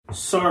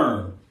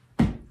CERN,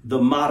 the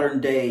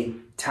modern day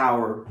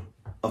Tower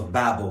of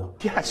Babel.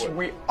 Yes,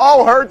 we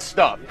all heard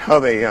stuff. How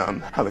they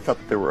thought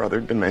that there were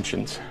other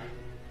dimensions,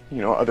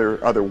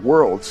 other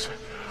worlds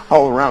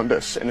all around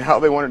us, and how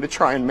they wanted to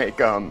try and make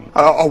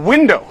a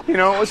window,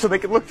 so they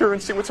could look through and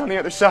see what's on the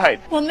other side.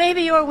 Well,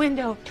 maybe your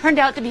window turned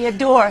out to be a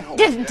door,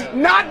 didn't it?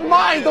 Not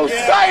mine, those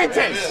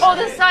scientists! Oh,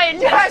 the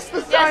scientists! Yes,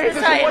 the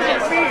scientists!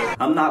 Yes, the scientists.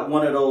 I'm not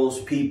one of those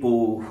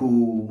people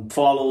who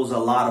follows a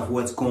lot of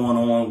what's going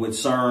on with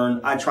CERN.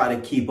 I try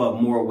to keep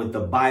up more with the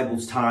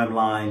Bible's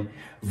timeline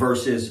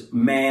versus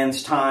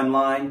man's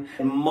timeline.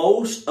 And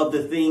most of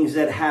the things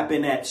that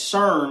happen at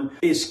CERN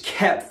is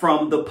kept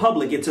from the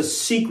public. It's a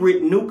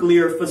secret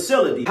nuclear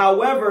facility.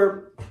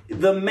 However,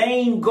 the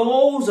main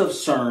goals of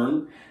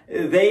CERN,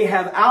 they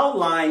have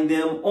outlined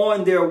them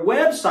on their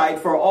website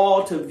for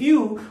all to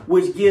view,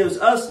 which gives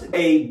us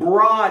a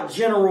broad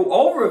general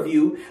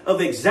overview of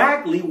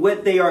exactly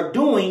what they are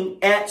doing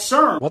at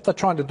CERN. What they're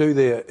trying to do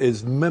there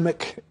is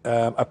mimic,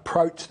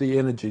 approach the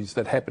energies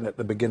that happen at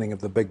the beginning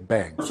of the Big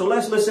Bang. So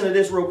let's listen to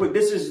this real quick.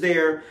 This is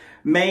their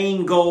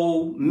main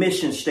goal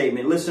mission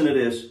statement. Listen to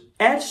this.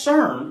 At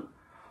CERN,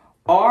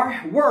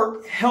 our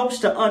work helps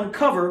to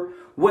uncover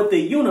what the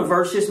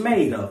universe is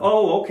made of.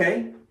 Oh,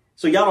 okay.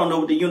 So y'all don't know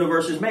what the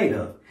universe is made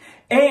of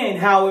and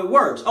how it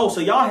works. Oh,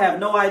 so y'all have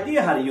no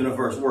idea how the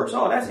universe works.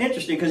 Oh, that's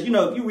interesting because,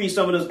 if you read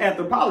some of those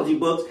anthropology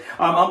books,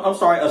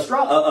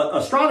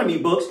 astronomy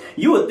books,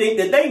 you would think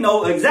that they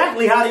know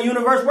exactly how the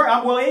universe works.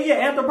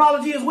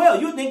 Anthropology as well.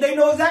 You would think they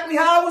know exactly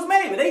how it was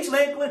made. But they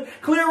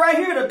clear right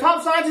here. The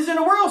top scientists in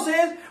the world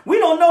says we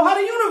don't know how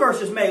the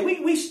universe is made.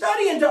 We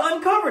studying to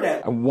uncover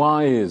that. And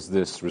why is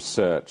this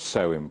research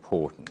so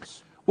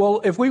important?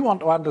 Well, if we want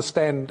to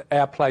understand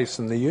our place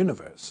in the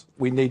universe,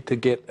 we need to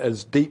get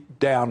as deep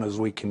down as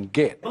we can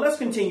get. But let's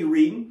continue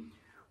reading.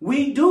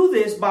 We do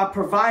this by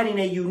providing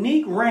a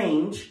unique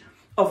range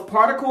of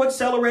particle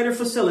accelerator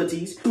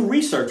facilities to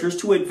researchers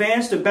to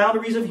advance the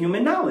boundaries of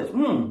human knowledge.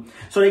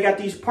 So they got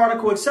these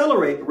particle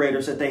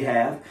accelerators that they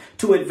have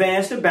to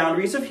advance the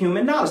boundaries of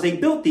human knowledge. They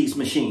built these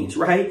machines,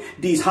 right?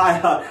 These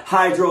hydro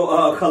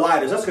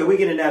colliders. That's good. We'll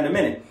get into that in a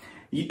minute.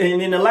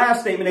 And in the last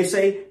statement, they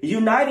say,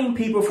 uniting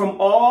people from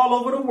all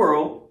over the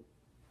world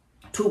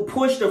to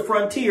push the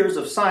frontiers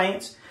of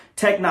science,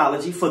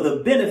 technology for the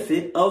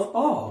benefit of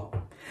all.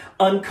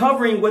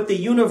 Uncovering what the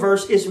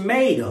universe is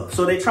made of.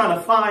 So they're trying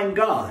to find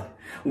God.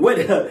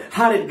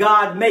 How did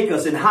God make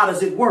us and how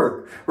does it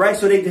work? Right?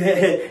 So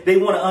they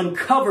want to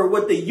uncover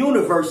what the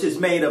universe is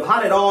made of.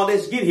 How did all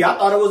this get here? I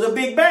thought it was a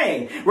big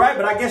bang, right?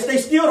 But I guess they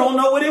still don't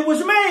know what it was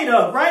made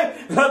of, right?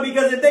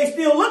 Because if they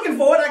still looking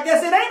for it, I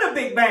guess it ain't a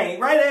big bang,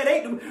 right?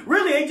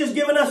 They just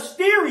giving us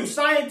theories,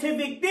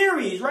 scientific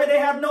theories, right? They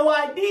have no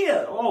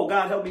idea. Oh,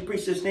 God, help me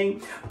preach this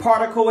thing.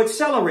 Particle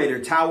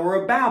accelerator, Tower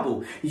of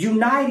Babel,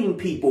 uniting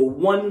people,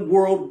 one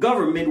world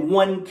government,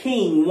 one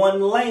king,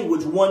 one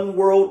language, one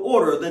world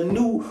order, the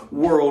new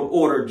world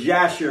order,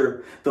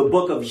 Jasher, the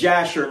book of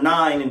Jasher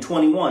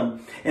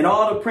 9:21. And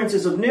all the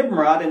princes of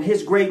Nimrod and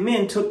his great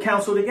men took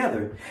counsel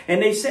together.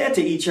 And they said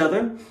to each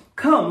other,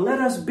 come, let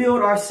us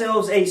build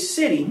ourselves a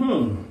city.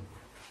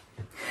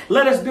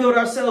 Let us build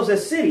ourselves a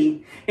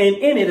city and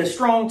in it a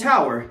strong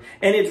tower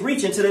and it's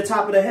reaching to the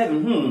top of the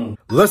heaven.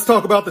 Let's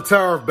talk about the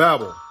Tower of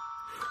Babel.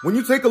 When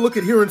you take a look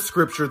at here in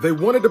scripture, they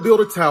wanted to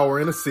build a tower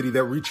in a city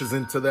that reaches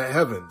into the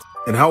heavens.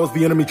 And how is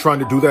the enemy trying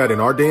to do that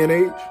in our day and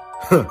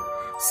age?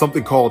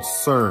 Something called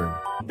CERN.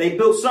 They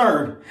built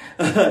CERN,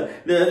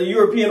 the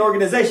European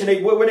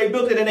organization, where they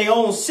built it in their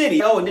own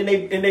city. Oh, and then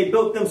they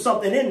built them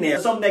something in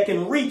there, something that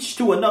can reach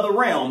to another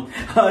realm,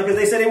 because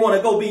they said they want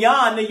to go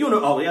beyond the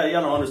universe. Oh, yeah,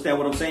 y'all don't understand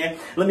what I'm saying.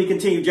 Let me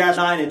continue. Josh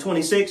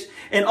 9:26.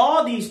 And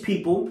all these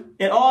people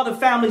and all the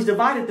families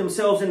divided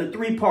themselves into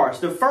three parts.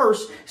 The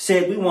first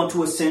said, we want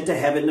to ascend to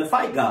heaven to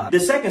fight God. The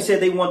second said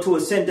they want to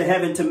ascend to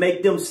heaven to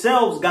make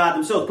themselves God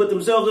themselves, put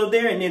themselves up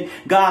there, and then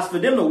God's for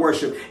them to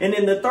worship. And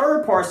then the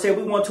third part said,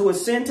 we want to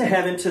ascend to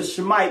heaven to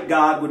smite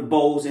God with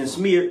bows and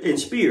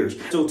spears.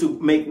 So to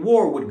make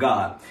war with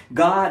God.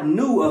 God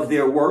knew of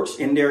their works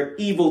and their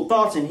evil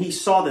thoughts, and he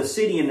saw the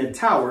city and the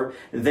tower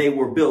they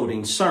were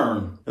building.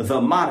 CERN,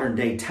 the modern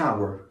day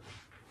Tower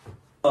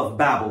of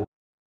Babel.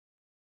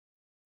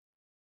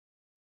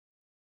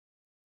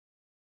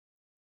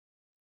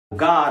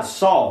 God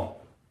saw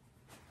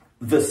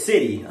the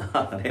city,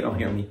 they don't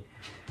hear me,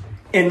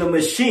 in the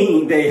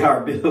machine they are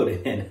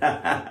building.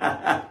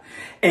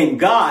 And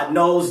God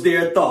knows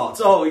their thoughts.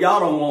 Oh, y'all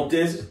don't want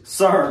this.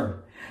 CERN,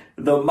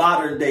 the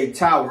modern day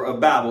Tower of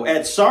Babel.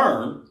 At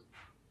CERN,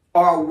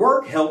 our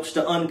work helps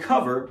to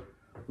uncover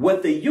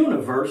what the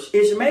universe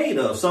is made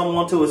of. Some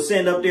want to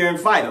ascend up there and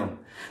fight them.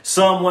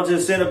 Some want to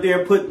ascend up there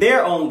and put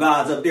their own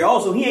gods up there.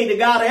 Also, he ain't the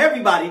God of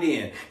everybody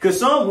then. Because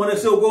some want to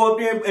still go up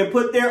there and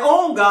put their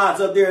own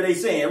gods up there, they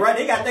saying, right?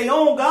 They got their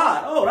own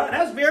God. Oh,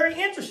 that's very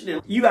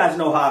interesting. You guys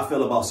know how I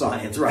feel about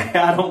science, right?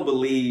 I don't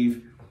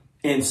believe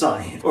in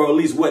science, or at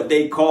least what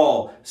they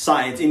call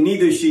science, and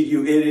neither should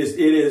you. It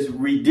is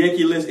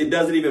ridiculous. It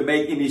doesn't even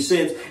make any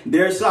sense.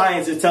 Their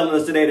science is telling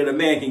us today that a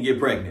man can get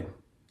pregnant.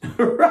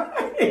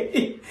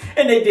 Right?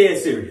 And they dead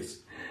serious,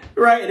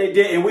 right? They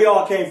did, and we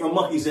all came from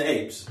monkeys and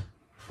apes.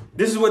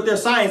 This is what their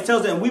science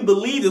tells them. We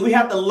believe that we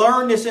have to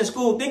learn this in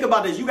school. Think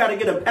about this. You got to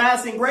get a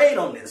passing grade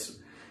on this.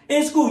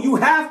 In school, you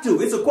have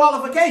to. It's a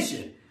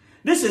qualification.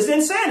 This is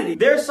insanity.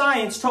 Their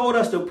science told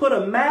us to put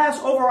a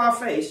mask over our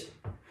face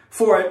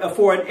for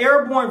an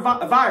airborne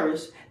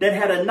virus that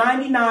had a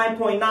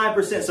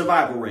 99.9%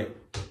 survival rate.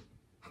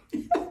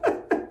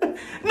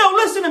 No,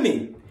 listen to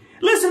me.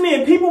 Listen to me,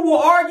 and people will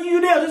argue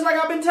you down, just like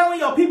I've been telling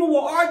y'all. People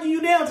will argue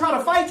you down, try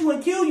to fight you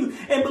and kill you,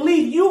 and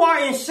believe you are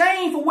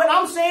insane for what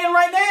I'm saying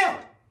right now.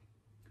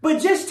 But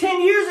just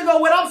 10 years ago,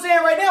 what I'm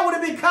saying right now would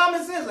have been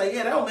common sense. Like,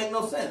 yeah, that don't make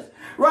no sense,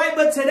 right?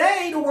 But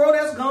today, the world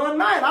has gone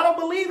mad. I don't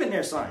believe in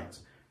their science.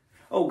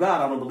 Oh,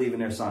 God, I don't believe in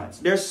their science.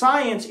 Their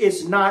science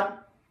is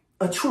not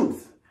a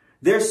truth.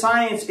 Their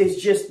science is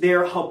just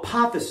their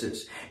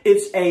hypothesis.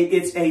 It's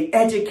a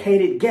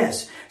educated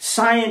guess,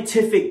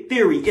 scientific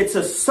theory. It's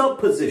a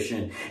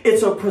supposition.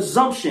 It's a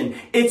presumption.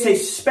 It's a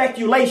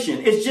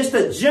speculation. It's just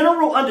a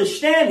general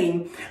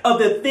understanding of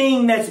the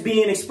thing that's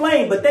being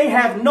explained, but they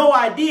have no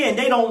idea and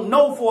they don't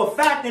know for a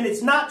fact that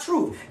it's not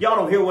truth. Y'all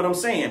don't hear what I'm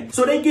saying.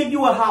 So they give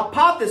you a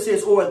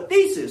hypothesis or a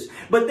thesis,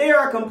 but they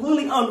are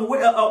completely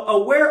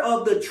aware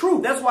of the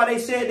truth. That's why they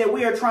said that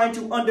we are trying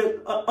to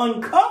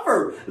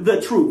uncover the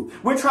truth.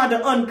 We're trying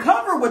to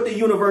uncover what the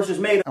universe is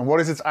made of. And what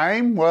is its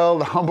aim? Well,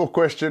 the humble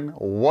question,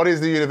 what is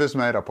the universe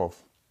made up of?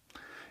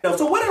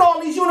 So what are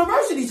all these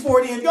universities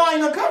for then? Y'all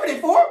ain't uncovered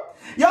it for?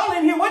 Y'all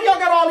in here, what y'all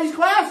got all these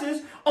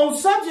classes on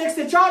subjects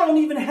that y'all don't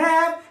even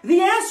have the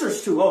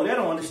answers to? Oh, they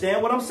don't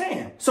understand what I'm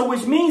saying. So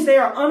which means they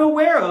are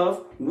unaware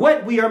of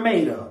what we are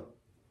made of.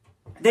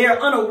 They are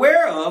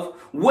unaware of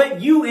what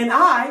you and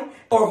I,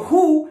 or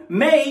who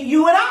made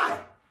you and I.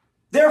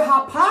 Their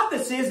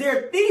hypothesis,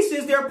 their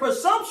thesis, their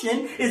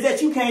presumption is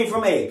that you came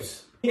from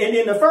apes. And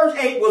then the first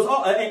ape was,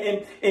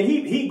 and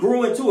he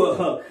grew into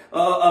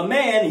a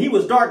man. He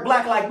was dark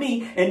black like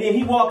me, and then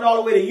he walked all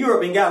the way to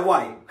Europe and got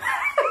white.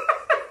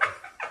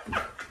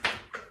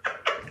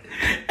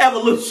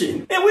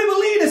 Evolution. And we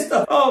believe this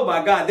stuff. Oh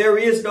my God, there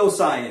is no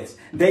science.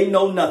 They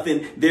know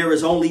nothing. There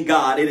is only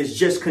God. It is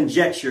just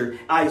conjecture.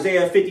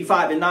 Isaiah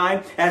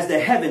 55:9, as the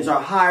heavens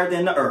are higher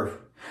than the earth,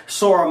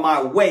 so are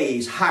my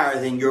ways higher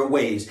than your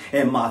ways,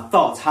 and my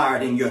thoughts higher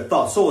than your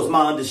thoughts. So is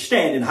my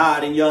understanding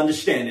higher than your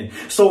understanding.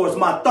 So is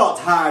my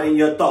thoughts higher than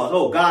your thoughts.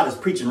 Oh, God is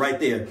preaching right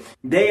there.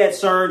 They at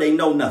CERN, they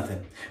know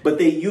nothing, but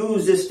they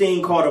use this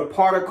thing called a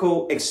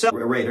particle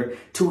accelerator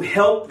to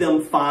help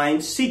them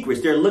find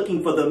secrets. They're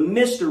looking for the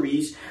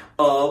mysteries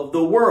of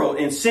the world.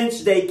 And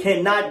since they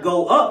cannot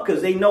go up,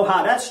 because they know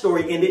how that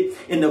story ended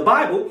in the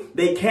Bible,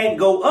 they can't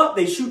go up.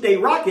 They shoot their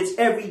rockets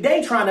every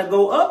day trying to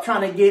go up,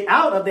 trying to get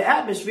out of the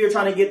atmosphere,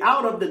 trying to get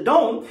out of the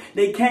dome.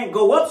 They can't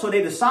go up, so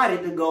they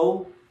decided to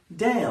go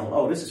down.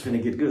 Oh, this is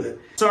finna get good.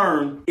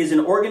 CERN is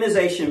an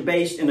organization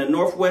based in the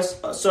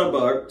northwest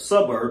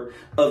suburb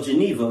of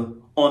Geneva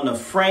on the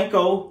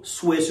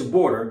Franco-Swiss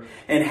border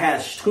and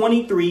has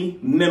 23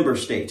 member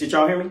states. Did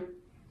y'all hear me?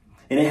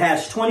 And it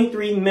has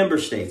 23 member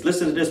states.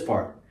 Listen to this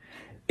part.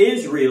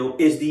 Israel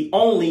is the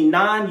only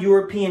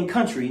non-European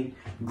country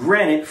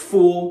granted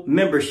full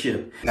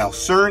membership. Now,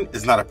 CERN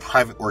is not a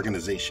private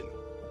organization.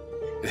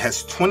 It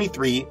has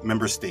 23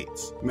 member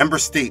states. Member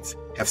states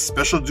have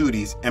special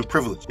duties and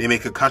privileges. They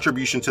make a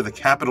contribution to the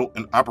capital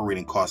and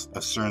operating costs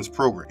of CERN's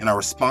program and are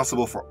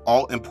responsible for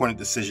all important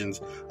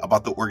decisions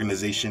about the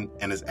organization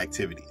and its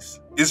activities.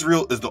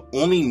 Israel is the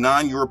only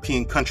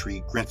non-European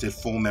country granted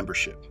full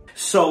membership.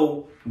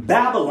 So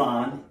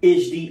Babylon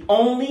is the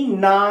only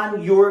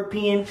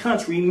non-European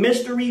country.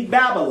 Mystery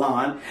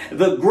Babylon,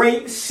 the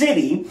great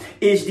city,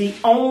 is the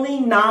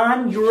only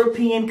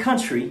non-European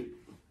country.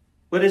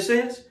 What it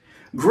says?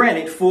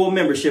 Granted full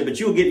membership, but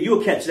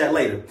you'll catch that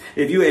later.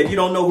 If you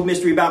don't know who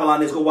Mystery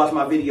Babylon is, go watch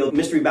my video,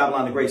 Mystery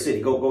Babylon, the Great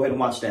City. Go ahead and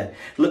watch that.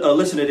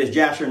 Listen to this,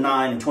 Jasher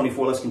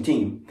 9:24. Let's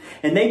continue.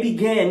 And they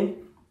began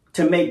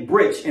to make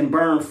bricks and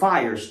burn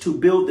fires to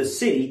build the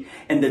city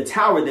and the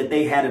tower that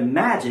they had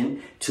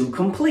imagined to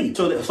complete.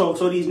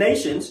 So these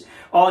nations,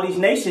 all these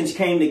nations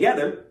came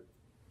together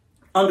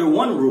under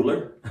one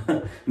ruler,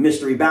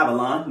 Mystery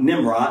Babylon,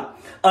 Nimrod,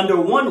 under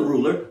one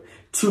ruler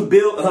to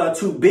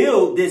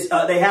build this.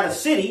 They had a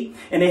city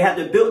and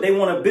they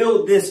want to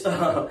build this,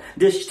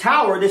 this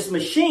tower, this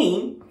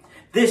machine,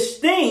 this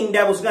thing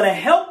that was going to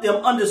help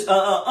them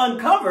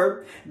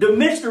uncover the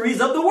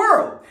mysteries of the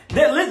world.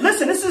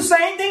 Listen, this is the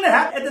same thing that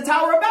happened at the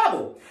Tower of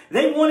Babel.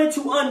 They wanted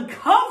to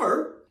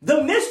uncover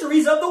the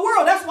mysteries of the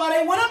world. That's why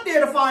they went up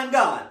there to find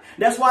God.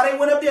 That's why they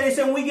went up there. They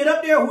said, when we get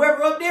up there,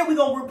 whoever up there, we're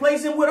going to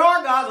replace him with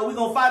our gods, or we're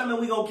going to fight him and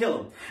we're going to kill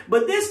him.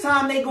 But this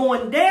time they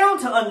going down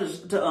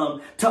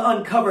to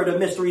uncover the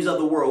mysteries of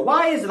the world.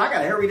 Why is it? I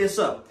got to hurry this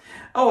up.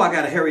 Oh, I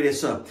got to hurry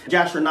this up.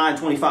 Jasher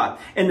 9:25.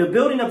 And the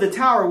building of the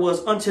tower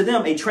was unto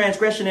them a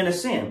transgression and a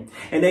sin.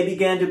 And they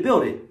began to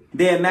build it.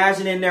 They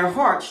imagined in their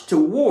hearts to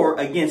war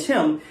against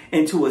him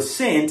and to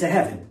ascend to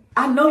heaven.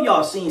 I know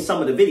y'all seen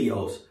some of the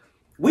videos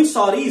We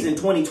saw these in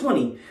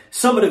 2020.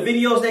 Some of the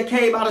videos that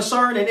came out of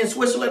CERN and in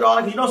Switzerland,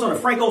 all you know, it's on the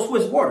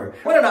Franco-Swiss border.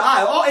 What are the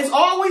eyes? It's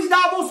always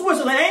Davos,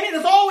 Switzerland, ain't it?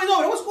 It's always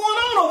over there. What's going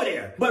on over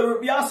there?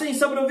 But y'all seen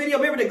some of the video?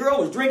 Remember the girl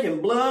was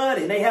drinking blood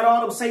and they had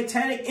all those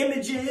satanic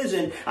images,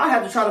 and I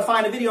have to try to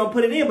find the video and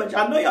put it in, but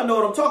I know y'all know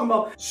what I'm talking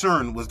about.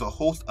 CERN was the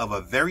host of a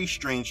very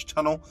strange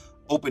tunnel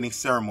opening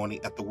ceremony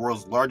at the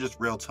world's largest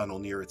rail tunnel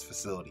near its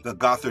facility, the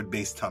Gotthard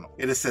Base Tunnel.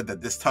 It is said that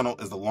this tunnel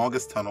is the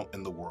longest tunnel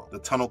in the world. The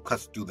tunnel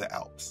cuts through the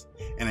Alps.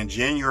 And in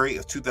January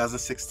of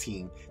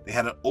 2016, they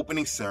had an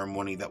opening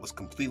ceremony that was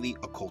completely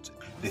occultic.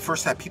 They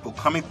first had people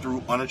coming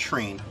through on a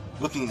train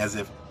looking as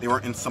if they were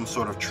in some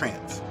sort of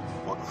trance,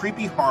 while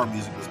creepy horror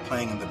music was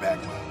playing in the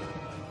background.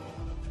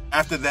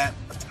 After that,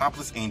 a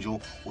topless angel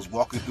was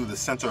walking through the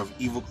center of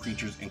evil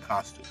creatures in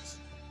costumes.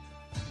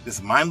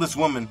 This mindless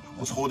woman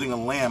was holding a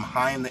lamb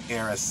high in the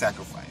air as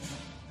sacrifice.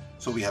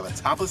 So we have a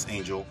topless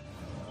angel,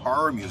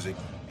 horror music,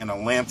 and a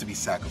lamb to be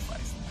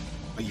sacrificed.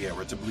 But yeah,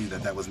 we're to believe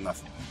that that was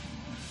nothing.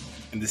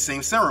 In the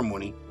same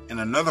ceremony, in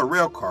another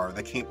rail car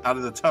that came out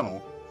of the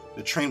tunnel,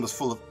 the train was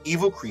full of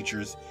evil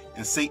creatures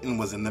and Satan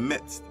was in the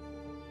midst.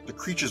 The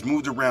creatures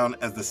moved around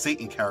as the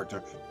Satan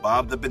character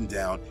bobbed up and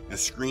down and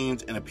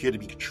screamed and appeared to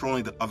be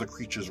controlling the other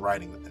creatures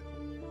riding with him.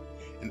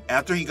 And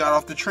after he got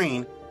off the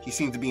train, he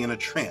seemed to be in a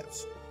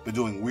trance, but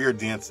doing weird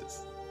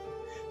dances.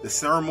 The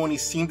ceremony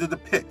seemed to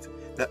depict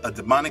that a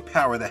demonic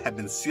power that had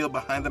been sealed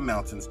behind the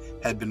mountains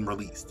had been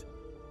released.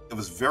 It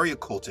was very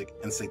occultic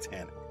and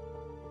satanic.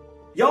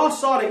 Y'all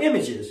saw the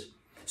images.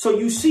 So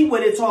you see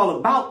what it's all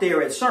about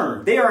there at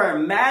CERN. They are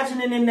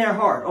imagining in their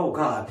heart, oh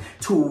God,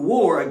 to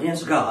war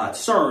against God.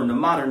 CERN, the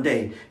modern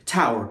day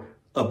Tower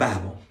of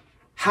Babel.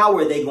 How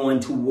are they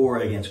going to war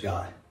against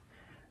God?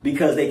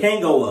 Because they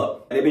can't go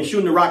up. They've been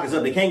shooting the rockets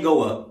up. They can't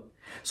go up.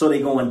 So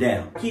they're going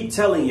down. I keep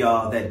telling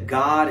y'all that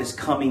God is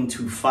coming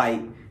to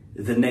fight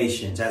the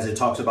nations, as it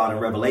talks about in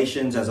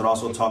Revelations, as it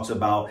also talks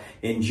about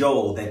in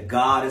Joel, that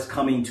God is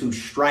coming to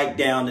strike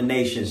down the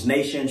nations.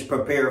 Nations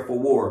prepare for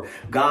war.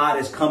 God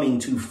is coming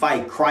to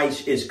fight.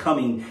 Christ is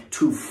coming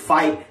to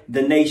fight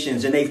the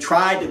nations. And they've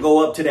tried to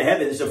go up to the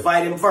heavens to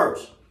fight him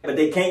first, but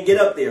they can't get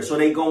up there. So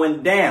they're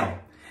going down.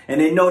 And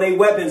they know their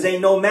weapons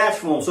ain't no match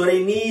for them. So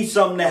they need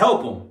something to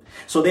help them.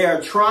 So they are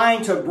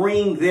trying to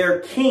bring their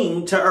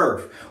king to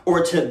earth,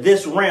 or to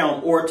this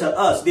realm, or to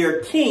us.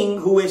 Their king,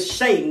 who is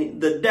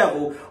Satan, the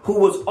devil, who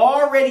was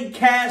already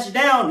cast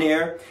down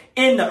there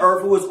in the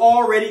earth, who was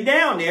already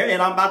down there.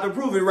 And I'm about to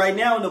prove it right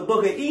now in the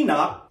book of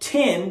Enoch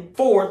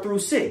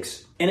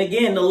 10:4-6. And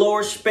again, the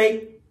Lord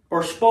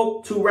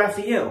spoke to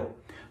Raphael.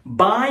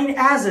 Bind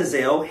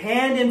Azazel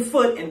hand and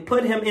foot and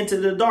put him into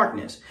the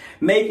darkness.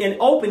 Make an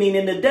opening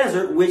in the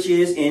desert, which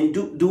is in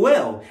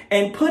Duel,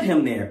 and put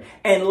him there.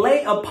 And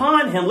lay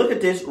upon him, look at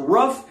this,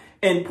 rough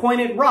and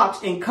pointed rocks,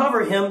 and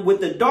cover him with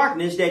the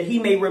darkness, that he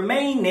may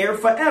remain there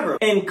forever.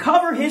 And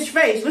cover his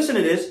face, listen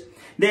to this,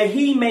 that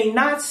he may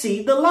not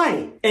see the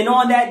light. And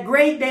on that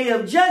great day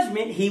of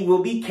judgment, he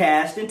will be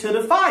cast into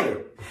the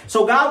fire.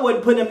 So God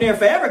wouldn't put him there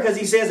forever, because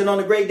he says that on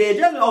the great day of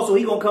judgment, also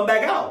he's going to come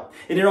back out.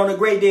 And then on the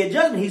great day of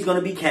judgment, he's going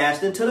to be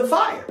cast into the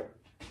fire.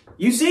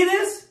 You see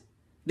this?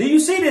 Do you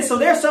see this? So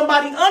there's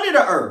somebody under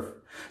the earth.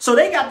 So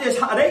they got this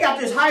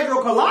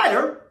hydro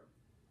collider,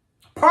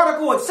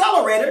 particle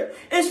accelerator.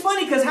 It's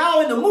funny because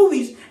how in the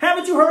movies,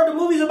 haven't you heard the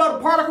movies about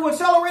a particle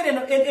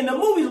accelerator? In the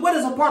movies, what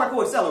is a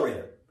particle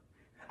accelerator?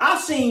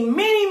 I've seen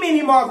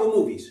many Marvel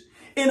movies.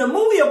 In a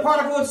movie, a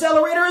particle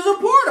accelerator is a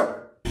portal.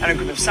 And a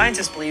group of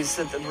scientists believes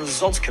that the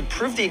results could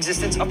prove the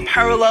existence of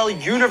parallel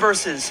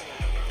universes.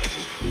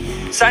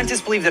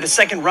 Scientists believe that a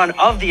second run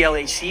of the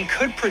LHC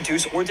could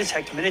produce or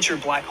detect miniature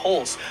black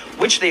holes,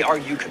 which they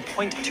argue could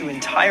point to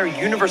entire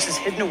universes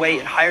hidden away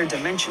in higher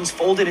dimensions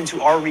folded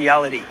into our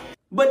reality.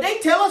 But they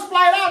tell us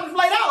flight out and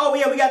flight out. Oh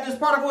yeah, we got this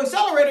particle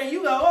accelerator, and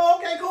you go, oh,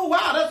 okay, cool,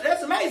 wow,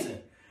 that's amazing.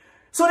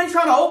 So they're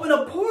trying to open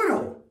a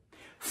portal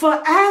for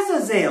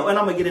Azazel, and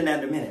I'm gonna get in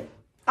that in a minute.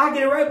 I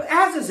get it right, but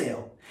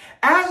Azazel.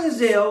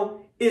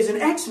 Azazel is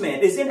an X-Men,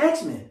 is in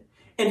X-Men.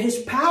 And his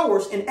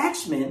powers in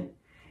X-Men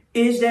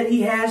is that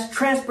he has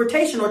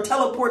transportation or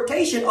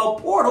teleportation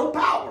of portal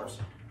powers.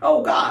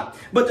 Oh God.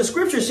 But the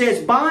scripture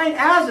says, bind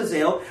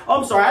Azazel. Oh,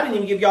 I'm sorry, I didn't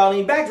even give y'all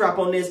any backdrop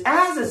on this.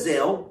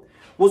 Azazel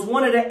was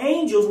one of the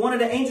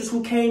angels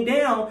who came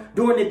down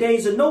during the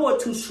days of Noah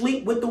to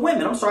sleep with the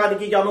women. I'm sorry I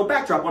didn't give y'all no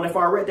backdrop on it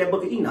before I read that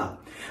book of Enoch.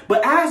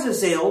 But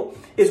Azazel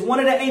is one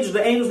of the angels.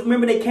 The angels,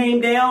 remember, they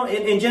came down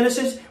in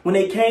Genesis when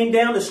they came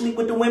down to sleep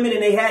with the women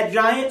and they had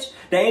giants.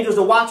 The angels,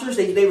 the watchers,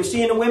 they were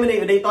seeing the women.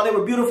 They thought they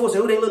were beautiful.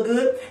 So they look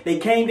good. They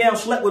came down,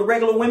 slept with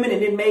regular women,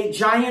 and then made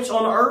giants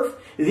on the earth.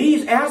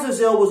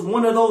 Azazel was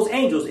one of those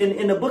angels.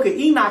 In the book of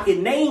Enoch, it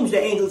names the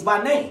angels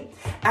by name.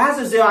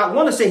 Azazel, I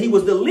want to say he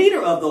was the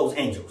leader of those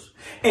angels.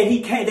 And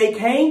they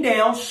came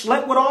down,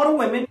 slept with all the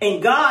women.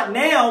 And God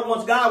now,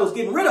 once God was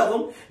getting rid of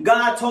them,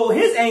 God told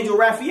his angel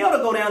Raphael to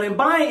go down and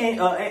bind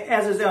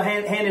Azazel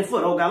hand and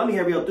foot. Oh God, let me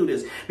hurry up through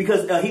this.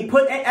 Because he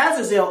put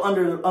Azazel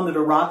under the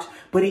rocks,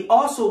 but he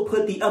also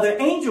put the other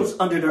angels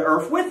under the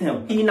earth with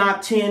him.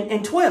 Enoch 10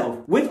 and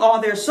 12. With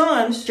all their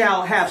sons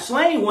shall have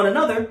slain one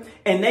another,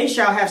 and they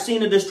shall have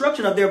seen the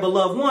destruction of their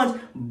beloved ones.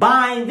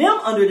 Bind them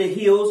under the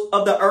heels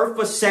of the earth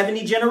for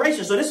 70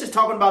 generations. So this is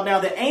talking about now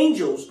the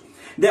angels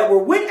that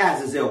were with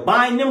Azazel,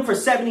 bind them for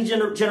 70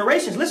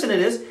 generations. Listen to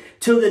this.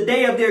 Till the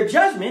day of their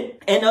judgment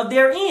and of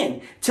their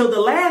end, till the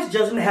last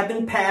judgment have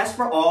been passed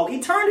for all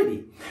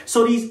eternity.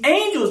 So these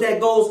angels that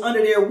goes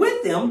under there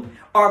with them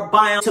are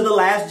bound to the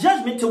last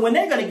judgment, to when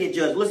they're going to get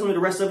judged. Listen to the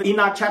rest of it.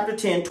 Enoch chapter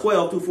 10,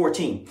 12 through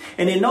 14.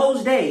 And in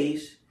those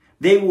days,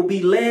 they will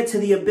be led to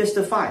the abyss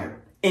of fire,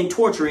 in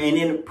torture, and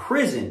in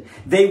prison.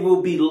 They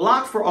will be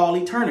locked for all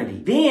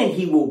eternity. Then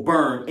he will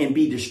burn and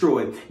be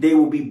destroyed. They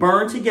will be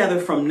burned together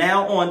from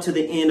now on to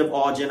the end of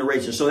all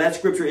generations. So that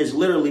scripture is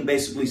literally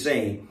basically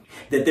saying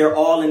that they're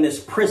all in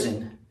this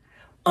prison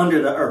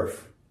under the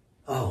earth.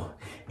 Oh,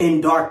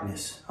 in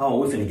darkness. Oh,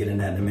 we're going to get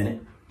into that in a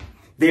minute.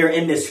 They're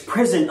in this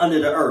prison under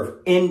the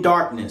earth, in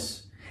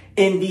darkness,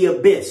 in the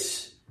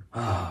abyss.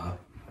 And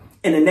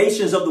the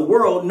nations of the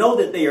world know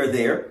that they are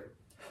there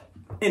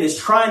and is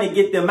trying to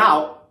get them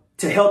out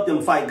to help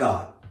them fight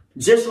God.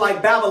 Just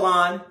like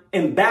Babylon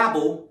and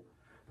Babel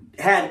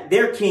had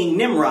their king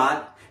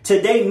Nimrod,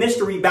 today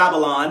Mystery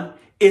Babylon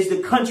is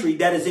the country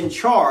that is in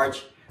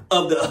charge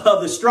of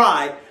the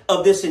stride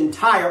of this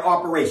entire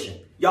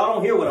operation. Y'all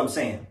don't hear what I'm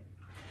saying.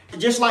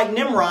 Just like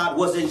Nimrod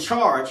was in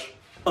charge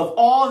of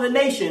all the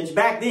nations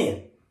back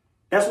then.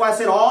 That's why I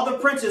said all the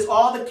princes,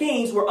 all the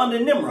kings were under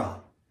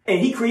Nimrod.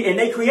 And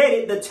they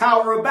created the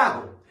Tower of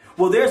Babel.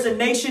 Well, there's a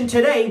nation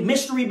today,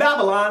 Mystery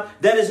Babylon,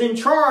 that is in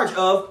charge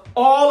of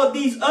all of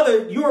these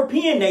other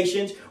European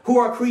nations who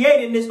are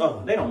creating this.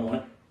 Oh, they don't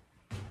want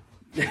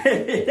it.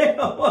 They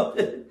don't want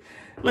it.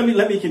 Let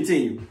me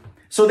continue.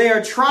 So they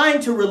are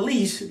trying to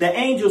release the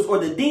angels or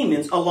the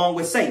demons along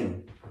with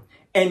Satan.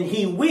 And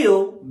he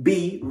will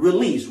be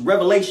released.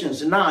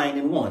 Revelations 9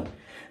 and 1.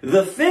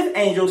 The fifth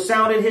angel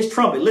sounded his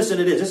trumpet. Listen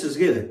to this. This is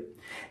good.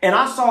 And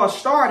I saw a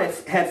star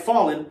that had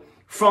fallen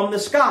from the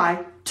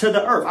sky to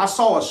the earth. I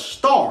saw a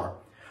star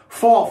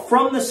fall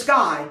from the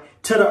sky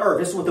to the earth.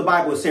 This is what the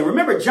Bible is saying.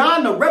 Remember,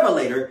 John the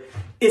Revelator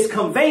is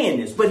conveying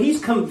this, but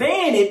he's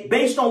conveying it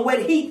based on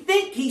what he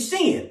think he's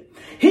seeing.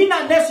 He's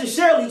not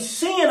necessarily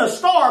seeing a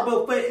star,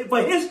 but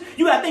for his,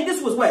 you got to think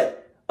this was what,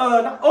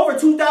 over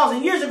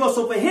 2,000 years ago.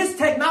 So for his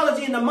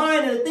technology and the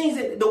mind and the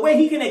things, the way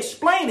he can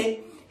explain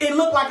it, it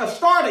looked like a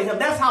star to him.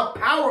 That's how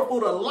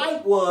powerful the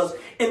light was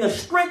and the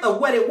strength of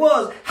what it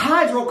was.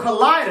 Hydro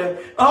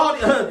collider, all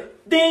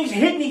things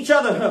hitting each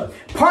other,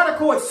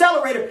 particle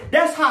accelerator.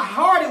 That's how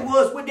hard it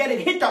was with that it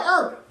hit the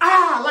earth.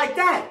 Like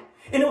that.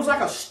 And it was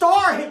like a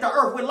star hit the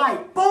earth with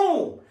light.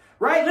 Boom.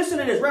 Right? Listen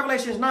to this.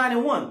 Revelations 9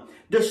 and 1.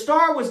 The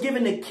star was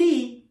given the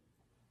key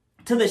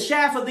to the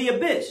shaft of the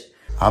abyss.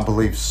 I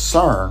believe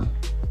CERN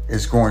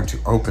is going to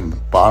open the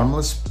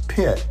bottomless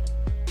pit,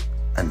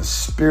 and the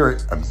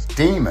spirit of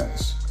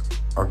demons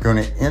are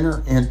going to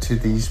enter into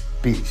these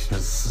beasts.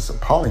 This is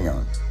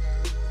Apollyon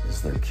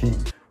is their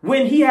king.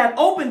 When he had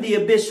opened the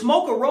abyss,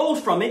 smoke arose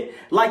from it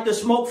like the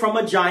smoke from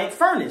a giant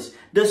furnace.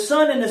 The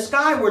sun and the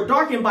sky were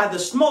darkened by the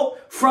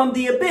smoke from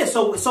the abyss.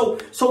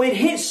 So it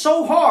hit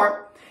so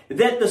hard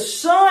that the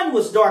sun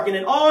was darkened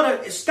and all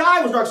the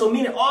sky was dark. So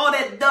meaning all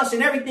that dust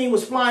and everything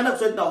was flying up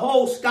so that the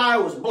whole sky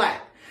was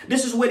black.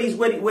 This is what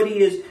he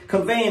is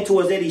conveying to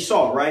us that he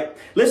saw, right?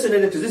 Listen to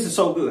this because this is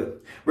so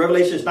good.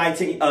 Revelations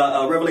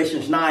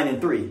 9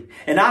 and 3.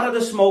 And out of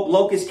the smoke,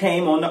 locusts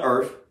came on the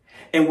earth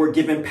and were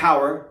given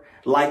power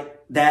like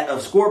that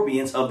of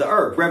scorpions of the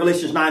earth.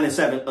 Revelations 9 and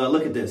 7.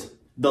 Look at this.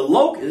 The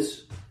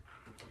locusts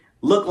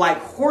look like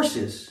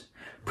horses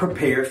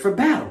prepared for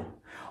battle.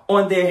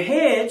 On their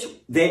heads,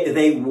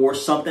 they wore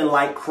something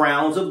like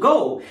crowns of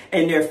gold,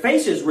 and their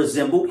faces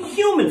resembled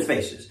human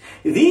faces.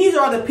 These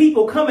are the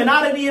people coming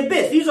out of the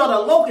abyss. These are the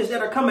locusts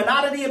that are coming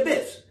out of the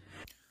abyss.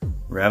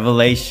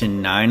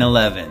 Revelation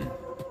 9:11.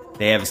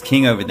 They have his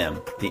king over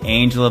them, the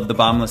angel of the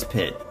bottomless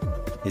pit.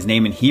 His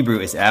name in Hebrew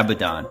is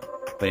Abaddon,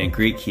 but in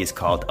Greek he is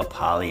called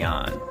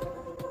Apollyon.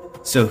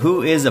 So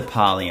who is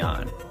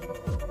Apollyon?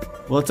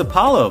 Well, it's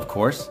Apollo, of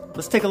course.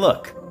 Let's take a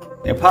look.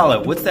 Hey,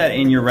 Apollo, what's that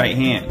in your right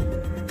hand?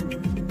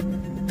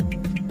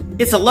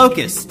 It's a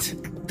locust.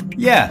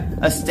 Yeah,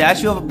 a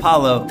statue of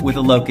Apollo with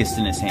a locust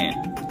in his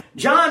hand.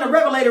 John the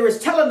Revelator is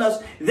telling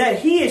us that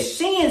he is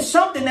seeing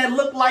something that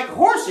looked like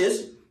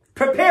horses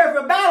prepared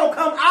for battle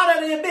come out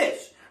of the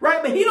abyss.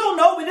 Right? But he don't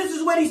know, but this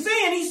is what he's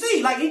saying. He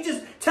see. Like he's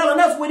just telling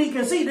us what he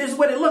can see. This is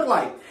what it looked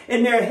like.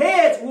 And their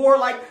heads wore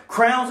like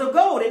crowns of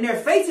gold, and their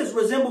faces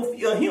resemble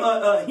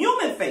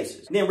human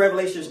faces. And then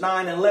Revelations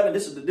 9 and 11.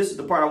 This is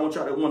the part I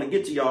want to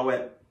get to y'all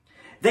at.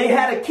 They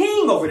had a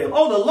king over them.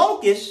 Oh, the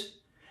locusts.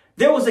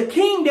 There was a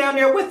king down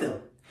there with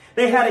them.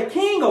 They had a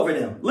king over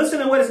them. Listen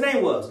to what his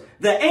name was.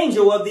 the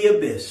angel of the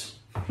abyss,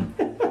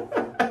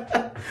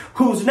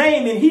 whose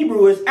name in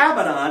Hebrew is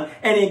Abaddon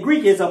and in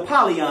Greek is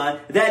Apollyon,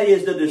 that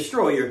is the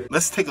destroyer.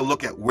 Let's take a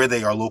look at where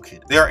they are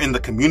located. They are in the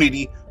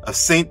community of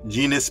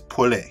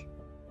Saint-Genès-Poulet.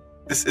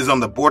 This is on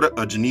the border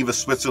of Geneva,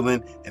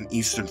 Switzerland, and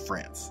eastern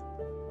France.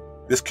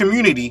 This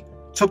community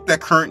took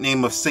that current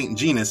name of Saint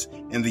Genus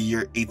in the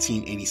year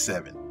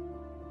 1887.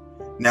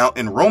 Now,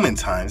 in Roman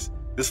times,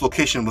 this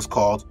location was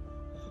called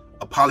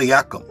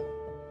Apolliacum.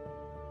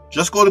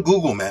 Just go to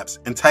Google Maps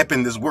and type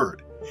in this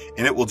word,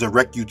 and it will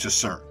direct you to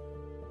CERN.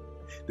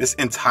 This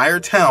entire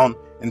town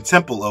and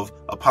temple of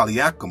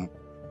Apolliacum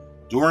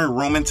during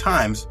Roman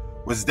times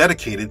was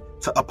dedicated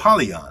to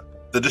Apollyon,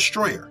 the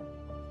destroyer,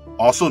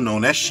 also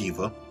known as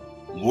Shiva,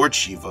 Lord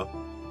Shiva,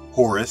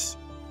 Horus,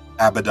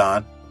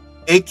 Abaddon,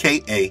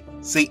 aka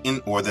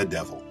Satan or the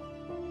devil.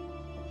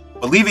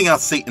 But leaving out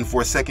Satan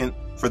for a second,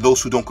 for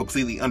those who don't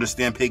completely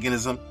understand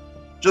paganism,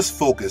 just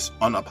focus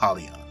on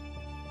Apollyon.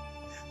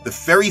 The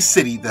very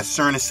city that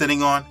CERN is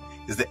sitting on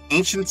is the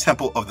ancient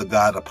temple of the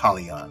god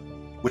Apollyon,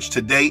 which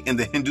today in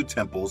the Hindu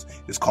temples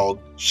is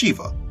called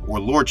Shiva, or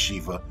Lord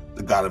Shiva,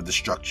 the god of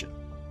destruction.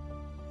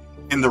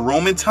 In the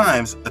Roman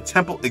times, a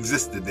temple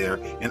existed there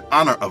in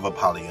honor of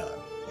Apollyon,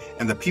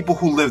 and the people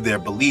who lived there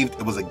believed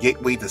it was a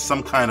gateway to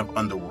some kind of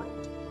underworld.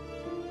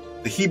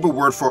 The Hebrew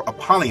word for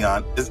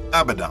Apollyon is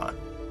Abaddon,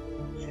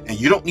 and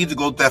you don't need to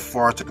go that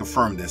far to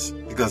confirm this,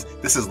 because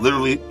this is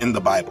literally in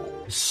the Bible.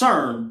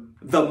 CERN,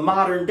 the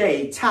modern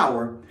day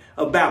Tower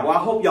of Babel. I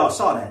hope y'all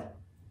saw that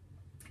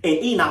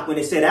in Enoch when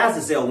it said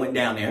Azazel went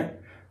down there,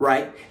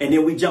 right? And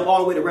then we jump all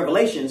the way to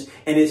Revelations,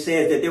 and it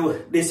says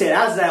that they said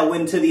Azazel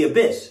went into the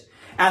abyss.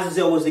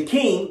 Azazel was the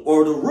king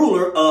or the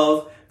ruler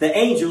of the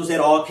angels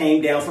that all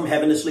came down from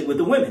heaven to sleep with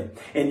the women.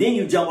 And then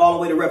you jump all the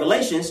way to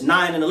Revelations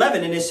 9 and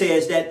 11, and it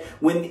says that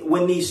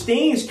when these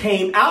things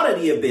came out of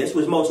the abyss,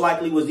 which most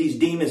likely was these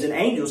demons and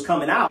angels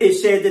coming out, it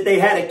said that they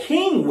had a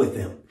king with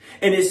them.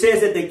 And it says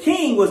that the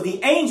king was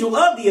the angel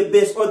of the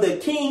abyss, or the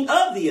king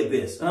of the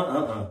abyss.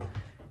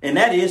 And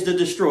that is the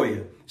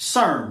destroyer.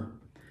 CERN,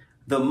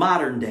 the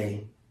modern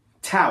day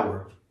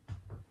Tower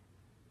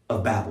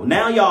of Babel.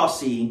 Now y'all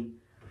see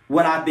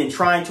what I've been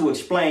trying to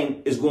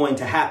explain is going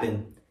to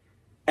happen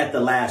at the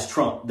last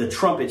trump. The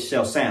trumpet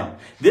shall sound.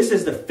 This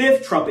is the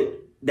fifth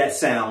trumpet that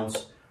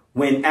sounds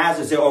when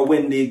Azazel, or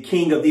when the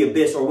king of the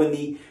abyss, or when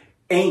the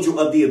angel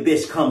of the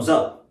abyss comes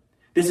up.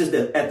 This is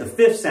at the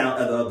fifth sound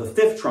of the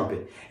fifth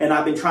trumpet. And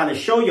I've been trying to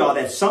show y'all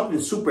that something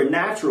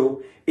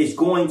supernatural is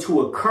going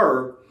to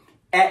occur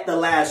at the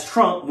last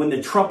trump when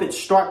the trumpets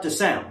start to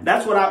sound.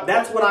 That's what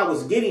I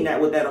was getting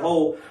at with that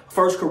whole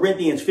 1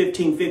 Corinthians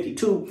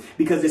 15:52,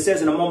 because it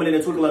says in a moment, in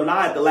the twinkle of an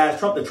eye, at the last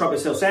trump, the trumpet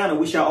shall sound,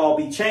 and we shall all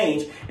be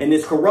changed. And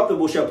this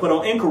corruptible shall put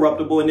on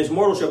incorruptible, and this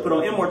mortal shall put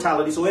on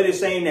immortality. So it is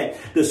saying that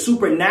the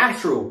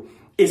supernatural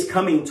is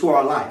coming to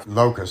our life.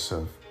 Locus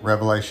of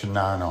Revelation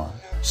 9 on.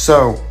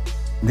 So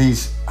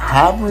these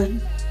hybrid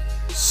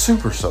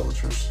super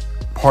soldiers,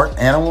 part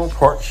animal,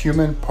 part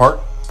human, part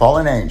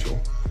fallen angel,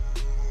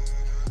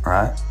 all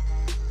right?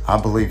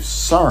 I believe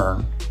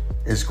CERN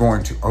is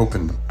going to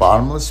open the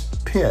bottomless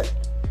pit,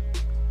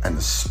 and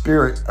the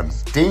spirit of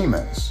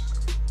demons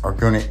are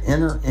going to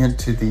enter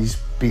into these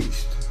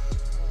beasts,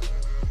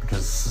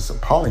 because this is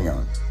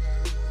Apollyon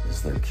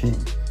is their king.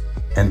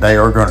 And they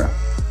are going to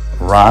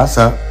rise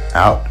up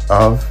out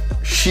of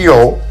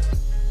Sheol,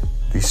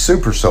 these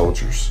super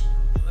soldiers,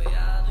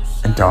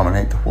 and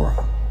dominate the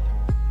world.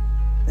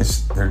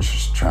 They're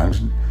just trying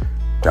to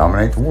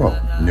dominate the world.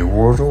 New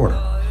World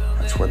Order.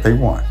 That's what they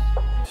want.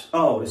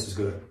 Oh, this is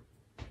good.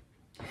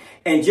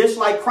 And just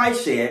like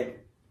Christ said,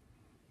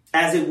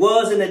 as it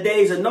was in the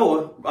days of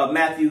Noah,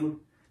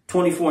 Matthew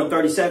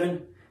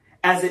 24:37,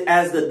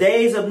 as the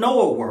days of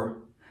Noah were,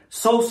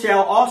 so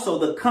shall also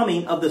the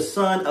coming of the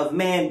Son of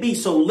Man be.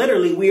 So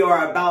literally, we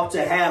are about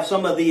to have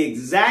some of the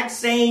exact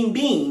same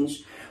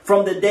beings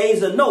from the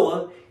days of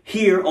Noah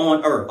here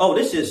on earth. Oh,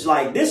 this is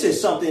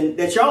something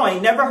that y'all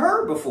ain't never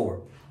heard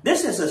before.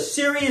 This is a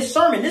serious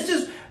sermon.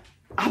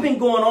 I've been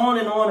going on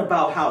and on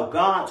about how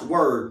God's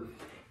word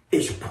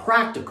is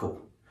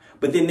practical,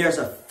 but then there's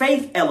a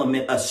faith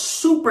element, a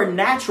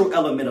supernatural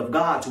element of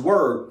God's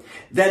word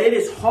that it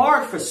is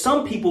hard for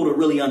some people to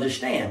really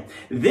understand.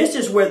 This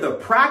is where the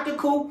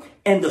practical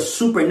and the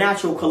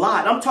supernatural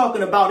collide. I'm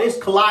talking about it's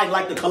colliding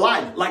like the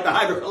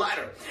Hydra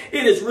Collider.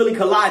 It is really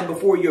colliding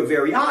before your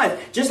very eyes.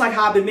 Just like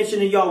how I've been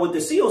mentioning y'all with the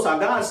seals, how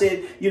God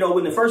said,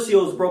 when the first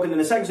seal was broken and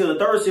the second seal, the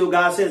third seal,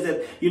 God says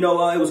that,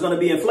 it was going to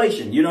be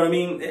inflation. You know what I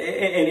mean? And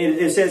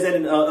it says that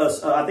in,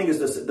 I think it's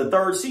the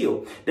third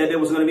seal, that there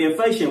was going to be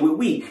inflation with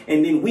wheat.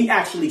 And then we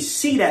actually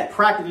see that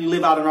practically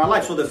live out in our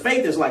life. So the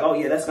faith is like, oh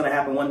yeah, that's going to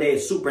happen one day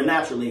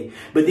supernaturally.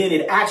 But then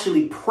it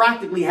actually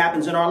practically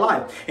happens in our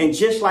life. And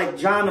just like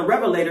John the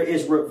Revelator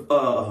is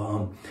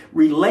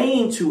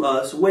relaying to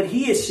us what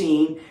he is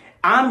seeing,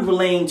 I'm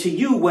relaying to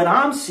you what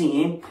I'm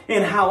seeing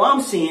and how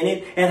I'm seeing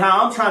it, and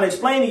how I'm trying to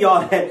explain to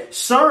y'all that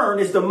CERN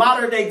is the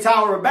modern day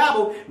Tower of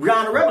Babel.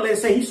 John the Revelator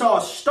said he saw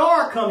a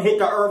star come hit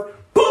the earth,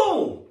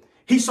 boom,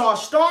 He saw a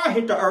star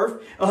hit the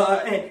earth,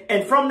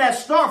 and from that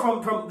star,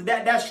 from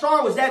that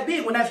star was that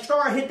big. When that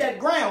star hit that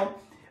ground,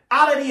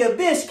 out of the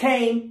abyss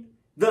came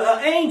the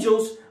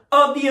angels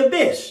of the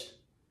abyss.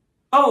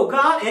 Oh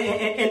God,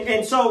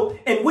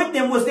 and with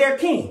them was their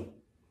king.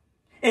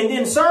 And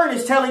then CERN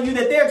is telling you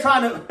that they're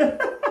trying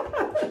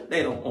to.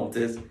 They don't want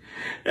this.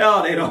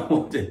 No, they don't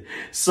want it.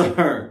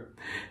 CERN,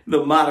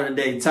 the modern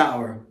day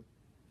Tower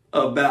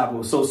of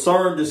Babel. So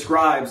CERN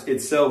describes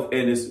itself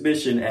and its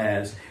mission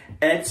as,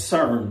 at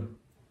CERN,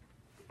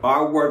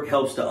 our work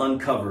helps to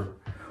uncover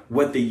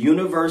what the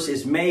universe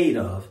is made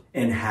of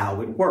and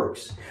how it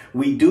works.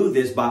 We do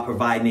this by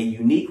providing a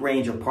unique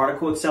range of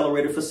particle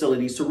accelerator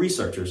facilities to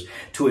researchers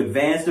to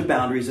advance the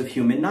boundaries of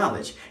human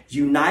knowledge,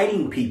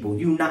 uniting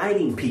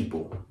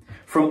people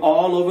from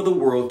all over the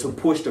world to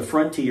push the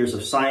frontiers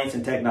of science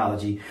and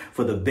technology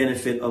for the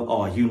benefit of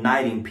all.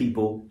 Uniting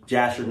people,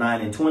 Jasher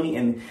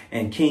 9:20,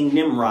 and King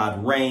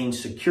Nimrod reigned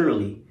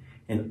securely,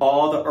 and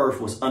all the earth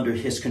was under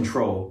his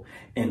control,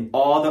 and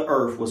all the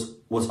earth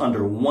was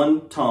under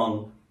one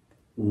tongue,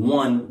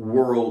 one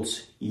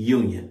world's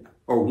union,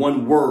 or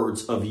one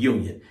words of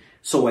union.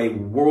 So a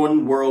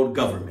one world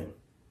government,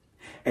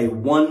 a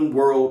one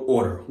world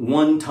order,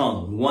 one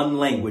tongue, one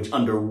language,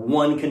 under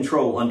one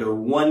control, under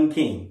one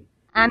king.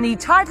 And the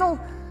title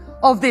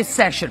of this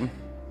session,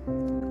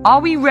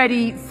 are we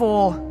ready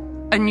for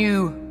a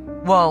new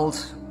world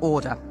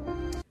order?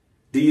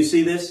 Do you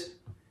see this?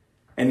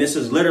 And this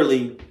is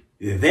literally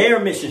their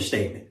mission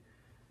statement.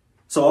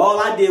 So all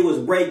I did was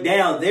break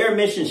down their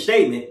mission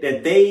statement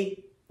that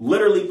they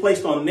literally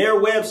placed on their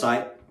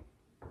website,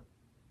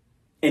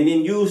 and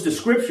then use the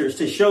scriptures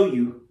to show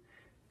you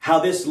how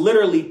this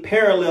literally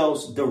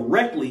parallels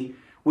directly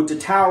with the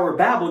Tower of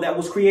Babel that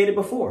was created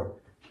before.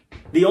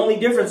 The only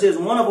difference is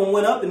one of them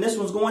went up and this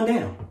one's going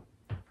down.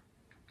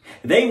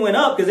 They went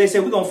up because they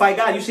said, we're going to fight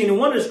God. You've seen in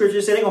one of the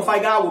scriptures, said they're going to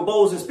fight God with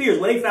bows and spears.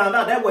 Well, they found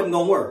out that wasn't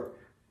going to work.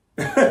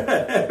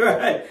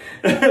 Right?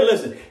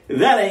 Listen,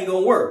 that ain't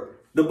going to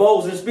work. The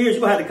bows and spears,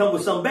 you're going to have to come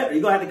with something better.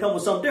 You're going to have to come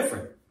with something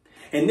different.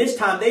 And this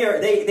time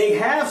they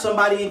have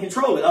somebody in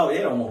control. Oh, they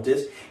don't want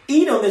this.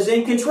 Edom is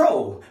in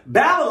control.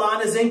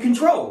 Babylon is in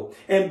control.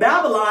 And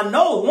Babylon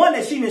knows, one,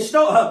 that she done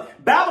stole,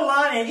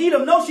 Babylon and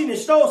Edom know she done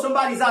stole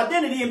somebody's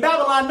identity. And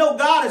Babylon know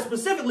God is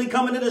specifically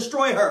coming to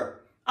destroy her.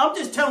 I'm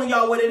just telling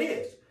y'all what it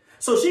is.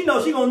 So she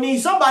knows she's going to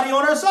need somebody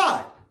on her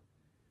side.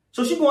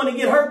 So she's going to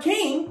get her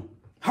king,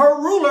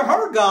 her ruler,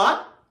 her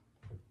God,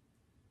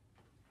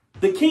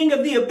 the king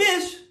of the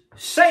abyss,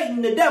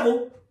 Satan, the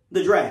devil,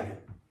 the dragon,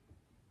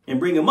 and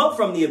bring him up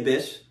from the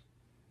abyss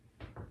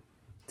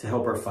to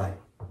help her fight.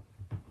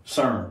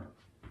 CERN,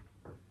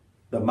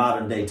 the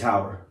modern day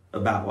Tower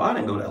of Babel. I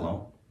didn't go that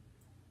long.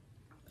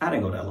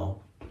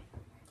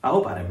 I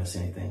hope I didn't miss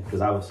anything,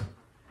 because I was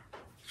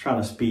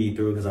trying to speed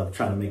through, because I'm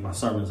trying to make my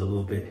sermons a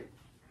little bit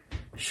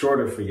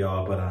shorter for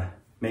y'all, but I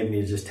maybe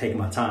need to just take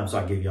my time so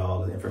I give you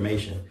all the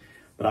information.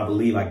 But I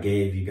believe I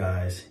gave you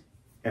guys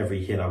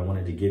every hit I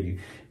wanted to give you.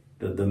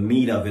 The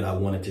meat of it I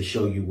wanted to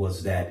show you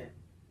was that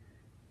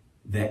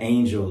the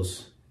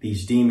angels,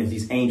 these demons,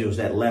 these angels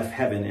that left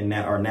heaven and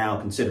that are now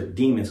considered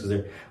demons because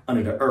they're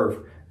under the earth,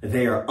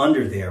 they are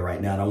under there right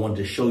now. And I wanted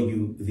to show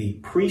you the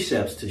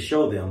precepts to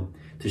show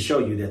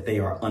you that they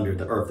are under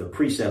the earth, the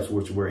precepts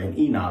which were in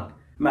Enoch.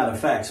 Matter of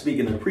fact,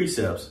 speaking of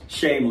precepts,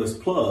 shameless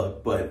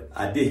plug, but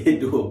I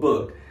did do a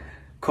book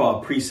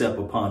called Precept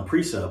Upon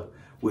Precept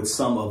with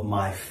some of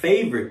my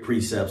favorite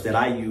precepts that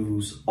I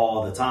use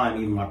all the time,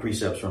 even my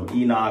precepts from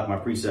Enoch, my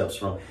precepts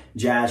from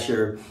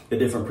Jasher, the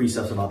different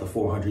precepts about the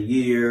 400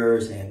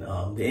 years, and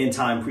the end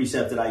time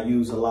precept that I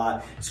use a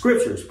lot.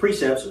 Scriptures,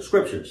 precepts,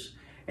 scriptures.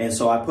 And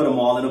so I put them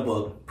all in a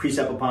book,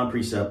 Precept Upon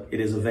Precept. It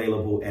is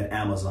available at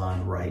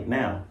Amazon right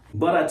now.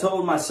 But I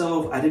told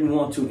myself I didn't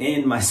want to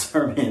end my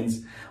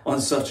sermons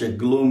on such a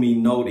gloomy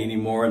note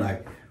anymore, and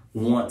I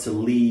want to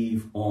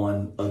leave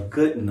on a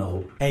good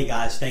note. Hey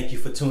guys, thank you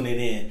for tuning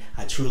in.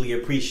 I truly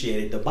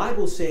appreciate it. The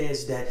Bible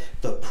says that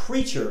the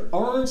preacher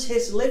earns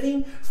his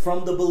living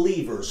from the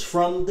believers,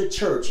 from the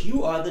church.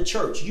 You are the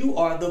church. You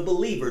are the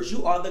believers.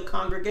 You are the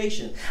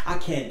congregation. I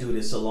can't do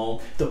this alone.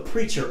 The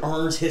preacher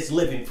earns his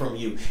living from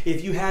you.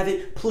 If you have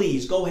it,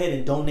 please go ahead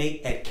and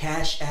donate at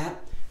Cash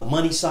App,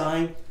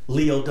 $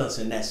 Leo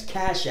Dunson. That's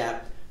Cash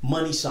App,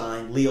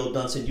 $ Leo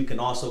Dunson. You can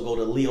also go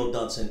to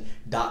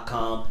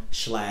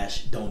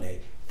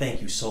leodunson.com/donate.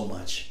 Thank you so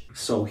much.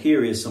 So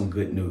here is some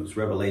good news.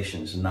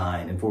 Revelations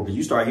 9:4. Because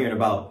you start hearing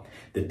about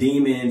the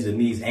demons and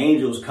these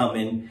angels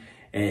coming,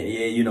 and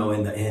you know,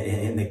 in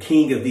the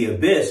king of the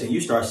abyss, and you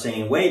start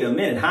saying, wait a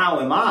minute, how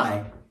am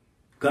I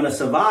gonna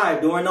survive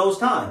during those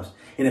times?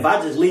 And if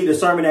I just leave the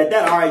sermon at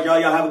that, all right,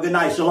 y'all have a good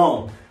night,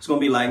 shalom. It's gonna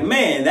be like,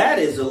 man, that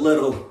is a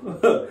little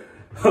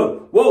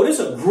whoa, this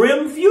is a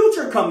grim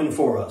future coming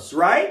for us,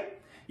 right?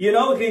 You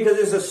know, because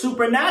it's a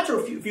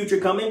supernatural future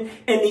coming,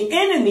 and the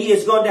enemy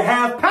is going to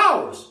have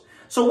powers.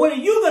 So what are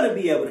you going to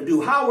be able to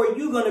do? How are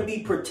you going to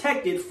be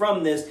protected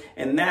from this?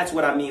 And that's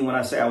what I mean when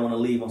I say I want to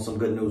leave on some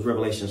good news.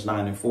 Revelations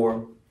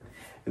 9:4.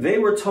 They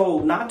were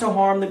told not to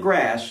harm the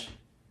grass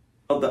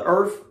of the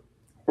earth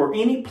or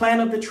any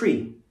plant of the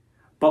tree,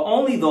 but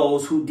only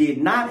those who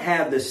did not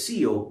have the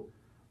seal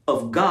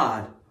of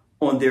God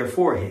on their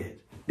forehead.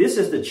 This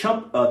is the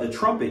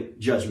trumpet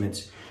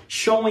judgments,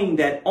 showing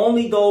that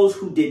only those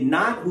who do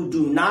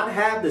not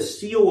have the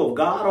seal of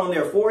God on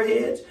their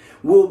foreheads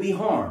will be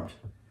harmed.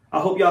 I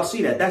hope y'all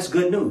see that. That's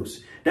good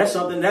news. That's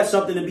something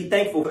to be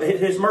thankful for,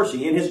 his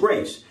mercy and his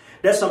grace.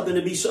 That's something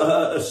to be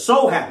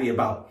so happy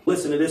about.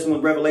 Listen to this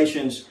one,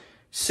 Revelations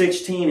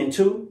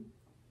 16:2.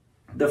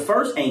 The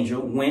first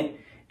angel went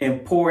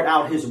and poured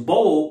out his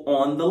bowl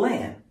on the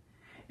land,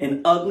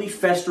 and ugly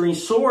festering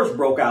sores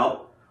broke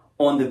out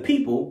on the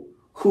people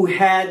who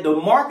had the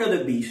mark of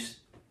the beast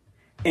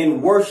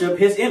and worship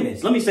his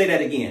image. Let me say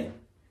that again.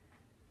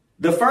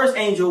 The first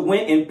angel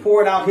went and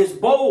poured out his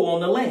bowl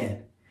on the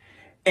land,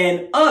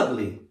 and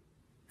ugly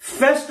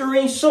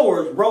festering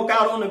sores broke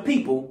out on the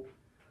people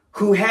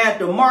who had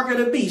the mark of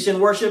the beast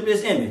and worship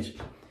his image.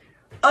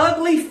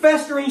 Ugly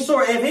festering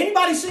sores. Have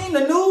anybody seen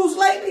the news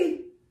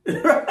lately?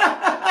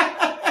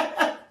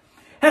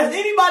 Has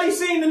anybody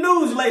seen the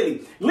news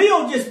lately?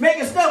 Leo just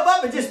making stuff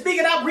up and just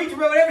speaking out, preaching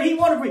whatever he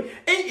want to preach.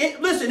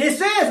 Listen, it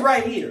says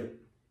right here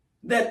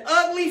that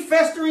ugly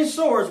festering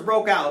sores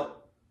broke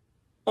out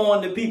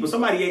on the people.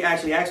 Somebody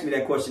actually asked me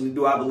that question.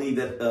 Do I believe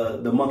that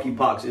the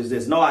monkeypox is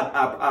this? No,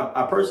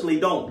 I personally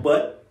don't.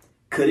 But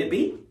could it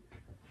be?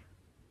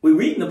 We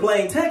read in the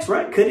plain text,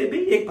 right? Could it be?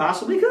 It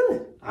possibly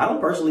could. I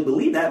don't personally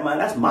believe that.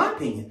 That's my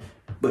opinion.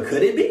 But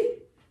could it be?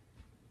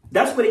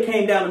 That's what it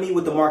came down to me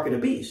with the mark of the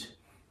beast.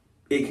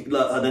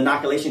 The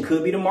inoculation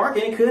could be the mark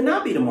and it could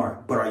not be the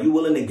mark. But are you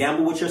willing to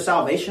gamble with your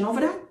salvation over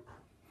that?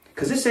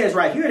 Because it says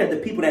right here that the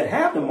people that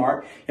have the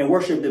mark and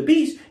worship the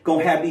beast going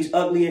to have these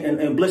ugly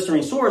and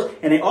blistering sores.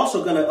 And they're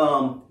also going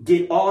to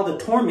get all the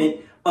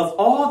torment of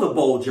all the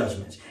bowl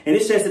judgments. And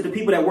it says that the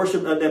people that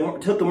worship,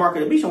 that took the mark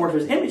of the beast and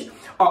worship his image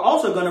are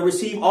also going to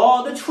receive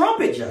all the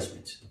trumpet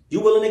judgments.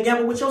 You willing to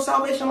gamble with your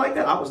salvation like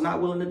that? I was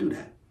not willing to do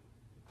that.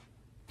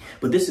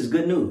 But this is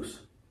good news.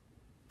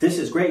 This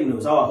is great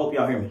news. Oh, I hope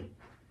y'all hear me.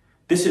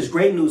 This is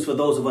great news for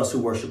those of us who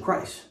worship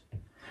Christ,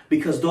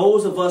 because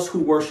those of us who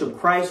worship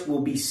Christ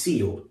will be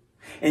sealed.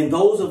 And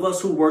those of us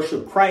who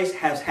worship Christ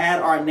has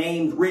had our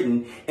names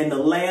written in the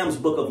Lamb's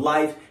book of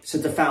life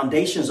since the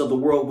foundations of the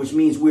world, which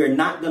means we are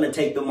not going to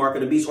take the mark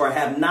of the beast or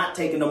have not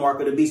taken the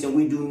mark of the beast. And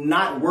we do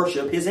not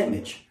worship his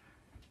image.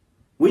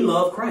 We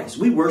love Christ.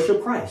 We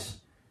worship Christ.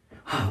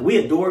 We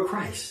adore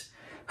Christ.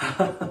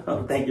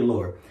 Thank you,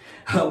 Lord.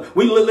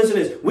 Listen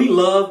to this. We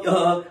love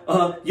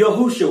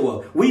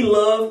Yahushua. We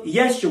love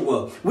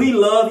Yeshua. We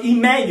love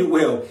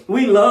Emmanuel.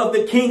 We love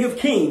the King of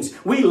Kings.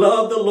 We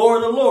love the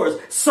Lord of Lords.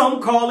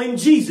 Some call him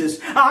Jesus.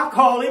 I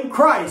call him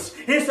Christ.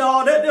 It's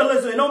all that.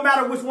 Listen, no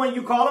matter which one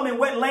you call him, in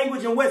what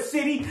language and what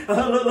city,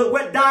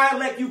 what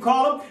dialect you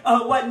call him,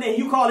 what name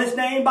you call his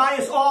name by,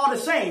 it's all the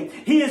same.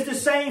 He is the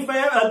same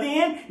forever,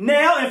 then,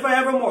 now, and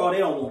forevermore. Oh, they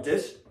don't want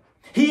this.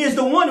 He is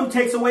the one who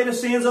takes away the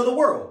sins of the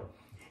world.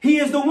 He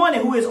is the one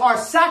who is our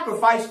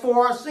sacrifice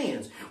for our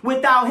sins.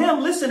 Without him,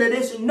 listen to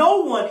this,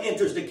 no one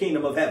enters the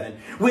kingdom of heaven.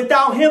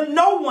 Without him,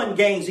 no one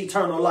gains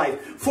eternal life.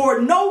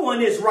 For no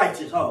one is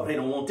righteous. Oh, they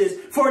don't want this.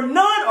 For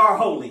none are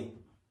holy.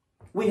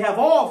 We have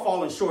all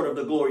fallen short of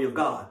the glory of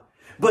God.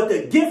 But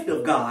the gift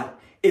of God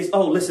is,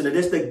 oh, listen to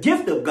this. The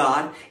gift of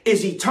God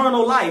is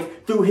eternal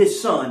life through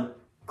his son,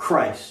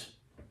 Christ.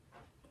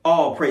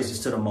 All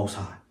praises to the Most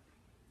High.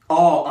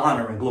 All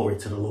honor and glory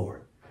to the Lord.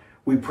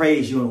 We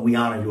praise you and we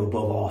honor you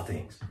above all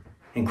things.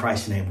 In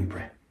Christ's name we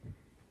pray.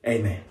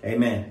 Amen.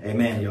 Amen.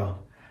 Amen, y'all.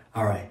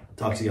 All right.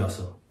 Talk to y'all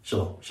soon.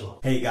 Shalom. Shalom.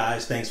 Hey,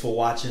 guys. Thanks for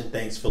watching.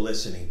 Thanks for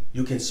listening.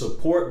 You can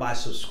support by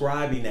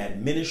subscribing at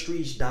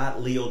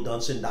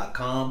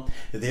ministries.leodunson.com.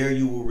 There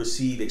you will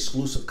receive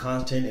exclusive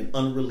content and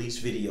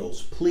unreleased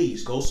videos.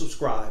 Please go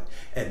subscribe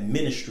at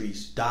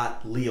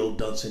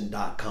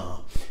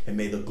ministries.leodunson.com. And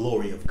may the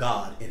glory of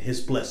God and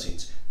his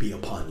blessings be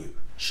upon you.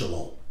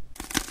 Shalom.